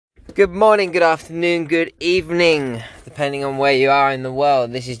Good morning, good afternoon, good evening, depending on where you are in the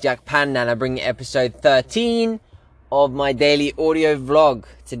world. This is Jack Panda and I bring you episode 13 of my daily audio vlog.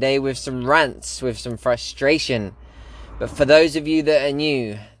 Today with some rants, with some frustration. But for those of you that are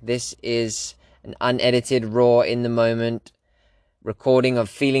new, this is an unedited, raw, in the moment recording of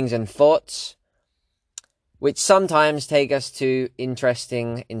feelings and thoughts, which sometimes take us to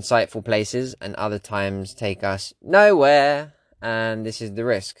interesting, insightful places and other times take us nowhere. And this is the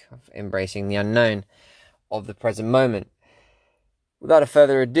risk of embracing the unknown of the present moment. Without a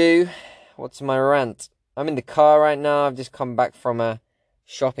further ado, what's my rant? I'm in the car right now. I've just come back from a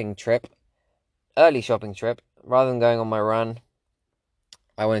shopping trip. Early shopping trip. Rather than going on my run,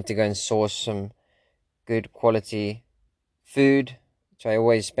 I wanted to go and source some good quality food, which I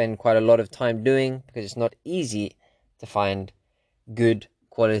always spend quite a lot of time doing because it's not easy to find good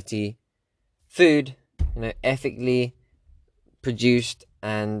quality food, ethically produced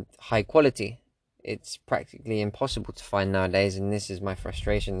and high quality. It's practically impossible to find nowadays, and this is my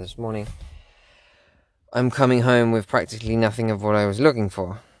frustration this morning. I'm coming home with practically nothing of what I was looking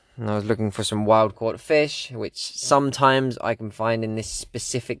for. And I was looking for some wild caught fish, which sometimes I can find in this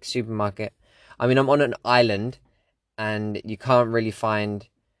specific supermarket. I mean, I'm on an island and you can't really find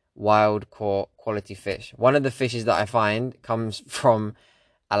wild caught quality fish. One of the fishes that I find comes from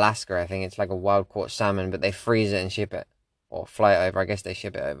Alaska, I think. It's like a wild caught salmon, but they freeze it and ship it. Or fly it over. I guess they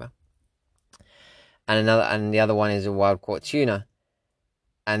ship it over. And the other one is a wild caught tuna.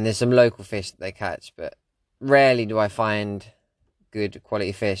 And there's some local fish that they catch, but rarely do I find good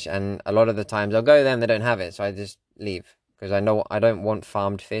quality fish. And a lot of the times I'll go there and they don't have it, so I just leave because I know I don't want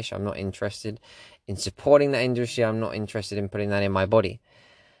farmed fish. I'm not interested in supporting that industry. I'm not interested in putting that in my body.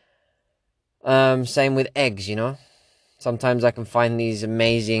 Same with eggs. Sometimes I can find these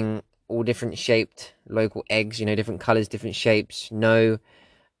amazing, all different shaped local eggs, different colors, different shapes, no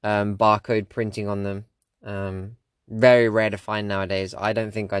barcode printing on them. Very rare to find nowadays. I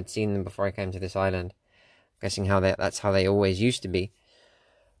don't think I'd seen them before I came to this island. I'm guessing that's how they always used to be.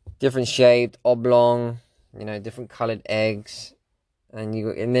 Different shaped, oblong, different colored eggs.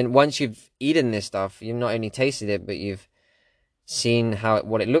 And then once you've eaten this stuff, you've not only tasted it, but you've seen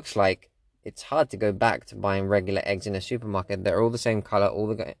what it looks like. It's hard to go back to buying regular eggs in a supermarket. They're all the same color,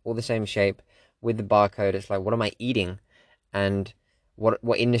 all the same shape, with the barcode. It's like, what am I eating? And what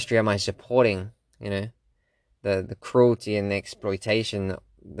industry am I supporting? The cruelty and the exploitation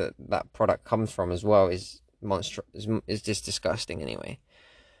that product comes from as well is is just disgusting. Anyway,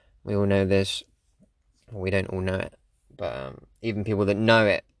 we all know this. We don't all know it, but even people that know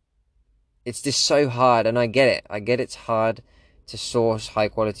it, it's just so hard. And I get it. I get it's hard to source high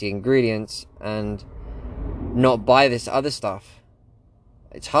quality ingredients and not buy this other stuff.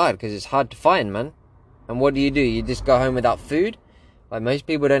 It's hard because it's hard to find, man. And what do? You just go home without food? Like, most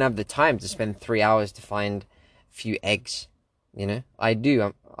people don't have the time to spend 3 hours to find a few eggs. I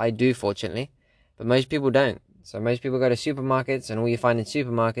do, fortunately, but most people don't. So most people go to supermarkets, and all you find in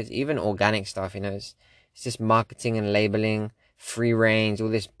supermarkets, even organic stuff, it's just marketing and labeling, free range, all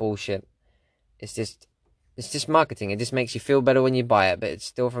this bullshit. It's just marketing. It just makes you feel better when you buy it, but it's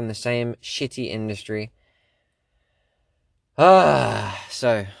still from the same shitty industry.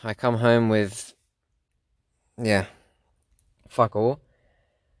 So I come home with, fuck all.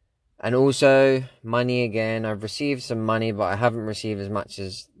 And also money again. I've received some money, but I haven't received as much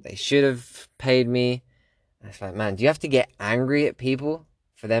as they should have paid me. And it's like, man, do you have to get angry at people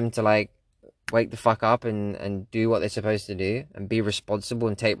for them to wake the fuck up and do what they're supposed to do and be responsible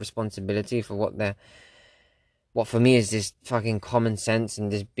and take responsibility for what for me is just fucking common sense and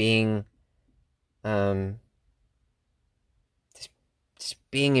just being just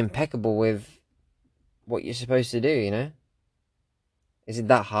being impeccable with what you're supposed to do. Is it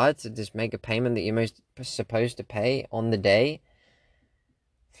that hard to just make a payment that you're supposed to pay on the day?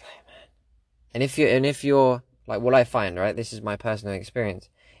 And if you're like, what I find, right, this is my personal experience,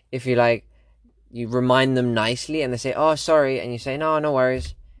 if you remind them nicely and they say, oh, sorry, and you say, no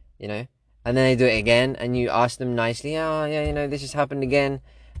worries, and then they do it again, and you ask them nicely, oh, yeah, this has happened again,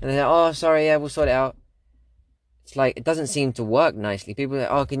 and they say, oh, sorry, yeah, we'll sort it out. It's like, it doesn't seem to work nicely. People are like,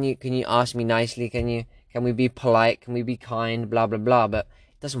 oh, can you ask me nicely? Can we be polite? Can we be kind? Blah, blah, blah. But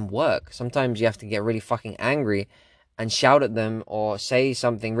it doesn't work. Sometimes you have to get really fucking angry and shout at them or say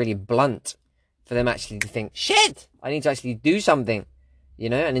something really blunt for them actually to think, shit, I need to actually do something,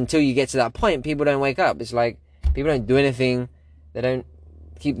 And until you get to that point, people don't wake up. It's like, people don't do anything. They don't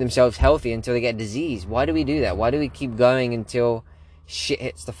keep themselves healthy until they get disease. Why do we do that? Why do we keep going until shit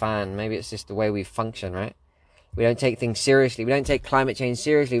hits the fan? Maybe it's just the way we function, right? We don't take things seriously. We don't take climate change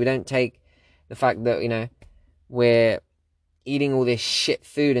seriously. We don't take the fact that, we're eating all this shit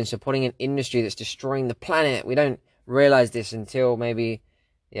food and supporting an industry that's destroying the planet. We don't realize this until maybe,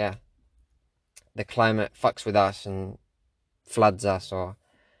 the climate fucks with us and floods us, or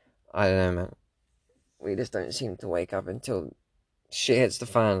I don't know, man. We just don't seem to wake up until shit hits the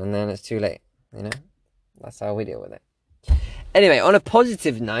fan, and then it's too late, you know? That's how we deal with it. Anyway, on a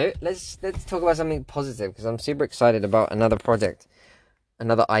positive note, let's talk about something positive, because I'm super excited about another project,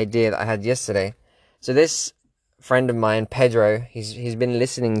 another idea that I had yesterday. So this friend of mine, Pedro, he's been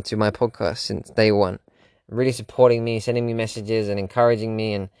listening to my podcast since day one, really supporting me, sending me messages and encouraging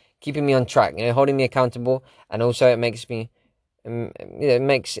me and keeping me on track, you know, holding me accountable. And also it makes me, it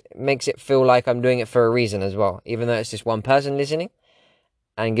makes it feel like I'm doing it for a reason as well, even though it's just one person listening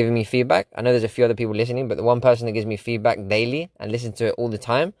and giving me feedback. I know there's a few other people listening, but the one person that gives me feedback daily and listens to it all the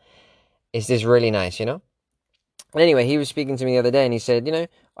time is just really nice, you know? And anyway, he was speaking to me the other day and he said, you know,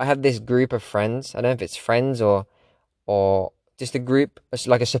 I have this group of friends. I don't know if it's friends or just a group,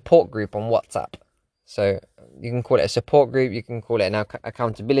 like a support group on WhatsApp. So you can call it a support group, you can call it an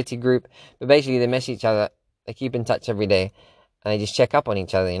accountability group, but basically they mess each other, they keep in touch every day, and they just check up on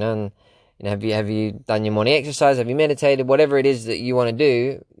each other, you know. And you know, have you done your morning exercise? Have you meditated? Whatever it is that you want to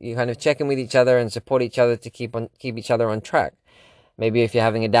do, you kind of check in with each other and support each other to keep each other on track. Maybe if you're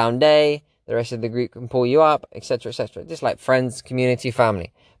having a down day, the rest of the group can pull you up, etc., etc. Just like friends, community,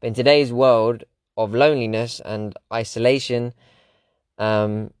 family. But in today's world of loneliness and isolation,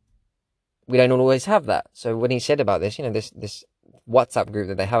 we don't always have that. So when he said about this, you know, this WhatsApp group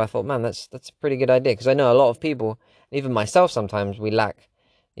that they have, I thought, man, that's a pretty good idea, because I know a lot of people, even myself, sometimes we lack,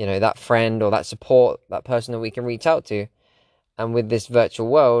 you know, that friend or that support, that person that we can reach out to. And with this virtual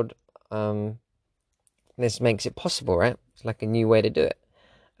world, this makes it possible, right? It's like a new way to do it.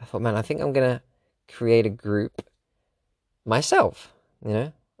 I thought, man, I think I'm gonna create a group myself. You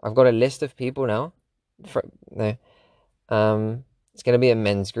know, I've got a list of people now. It's gonna be a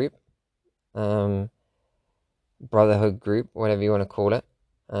men's group, brotherhood group, whatever you want to call it.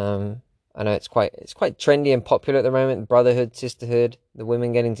 I know it's quite trendy and popular at the moment. Brotherhood, sisterhood, the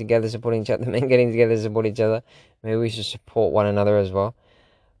women getting together, supporting each other, the men getting together, support each other. Maybe we should support one another as well.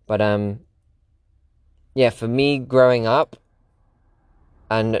 But for me, growing up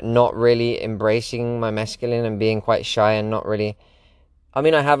and not really embracing my masculine and being quite shy and not really, I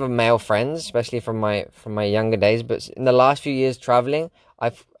mean, I have a male friends, especially from my younger days, but in the last few years traveling,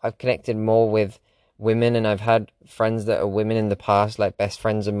 I've connected more with women, and I've had friends that are women in the past, like best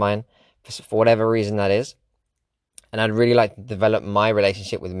friends of mine, for whatever reason that is. And I'd really like to develop my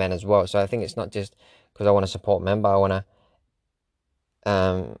relationship with men as well. So I think it's not just because I want to support men, but I want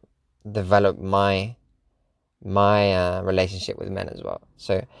to develop my relationship with men as well.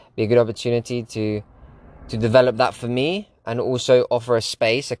 So be a good opportunity to develop that for me, and also offer a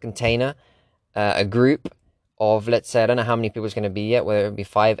space, a container, a group of, let's say, I don't know how many people it's going to be yet, whether it be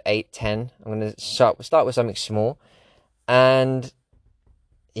 5, 8, 10. I'm going to start with something small, and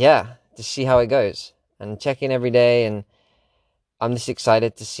to see how it goes, and check in every day. And I'm just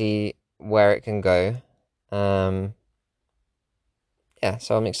excited to see where it can go. So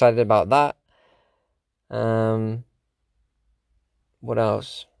I'm excited about that. What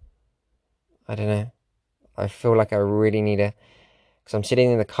else? I don't know. I feel like I really need to, because I'm sitting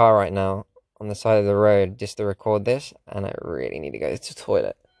in the car right now on the side of the road just to record this, and I really need to go to the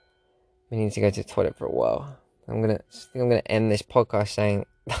toilet. We need to go to the toilet for a while. I think I'm gonna end this podcast saying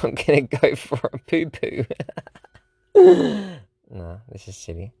I'm gonna go for a poo-poo. No, this is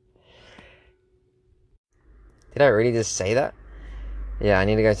silly. Did I really just say that? Yeah, I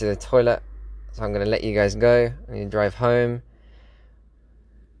need to go to the toilet, so I'm gonna let you guys go. I need to drive home.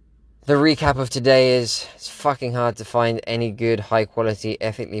 The recap of today is, it's fucking hard to find any good, high quality,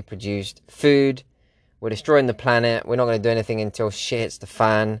 ethically produced food. We're destroying the planet. We're not going to do anything until shit hits the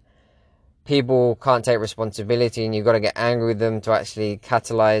fan. People can't take responsibility, and you've got to get angry with them to actually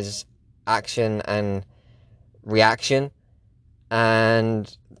catalyze action and reaction.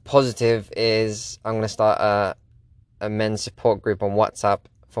 And positive is, I'm going to start a men's support group on WhatsApp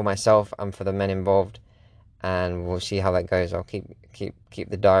for myself and for the men involved. And we'll see how that goes. I'll keep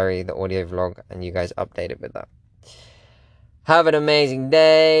the diary, the audio vlog, and you guys updated with that. Have an amazing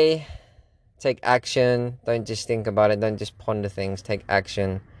day. Take action. Don't just think about it. Don't just ponder things. Take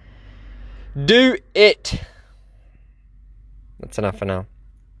action. Do it. That's enough for now.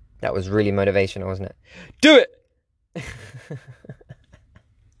 That was really motivational, wasn't it? Do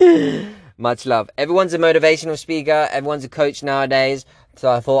it. Much love. Everyone's a motivational speaker. Everyone's a coach nowadays.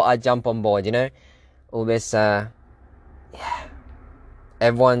 So I thought I'd jump on board, you know? All this,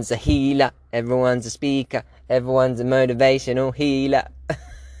 everyone's a healer, everyone's a speaker, everyone's a motivational healer.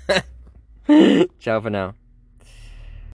 Ciao for now.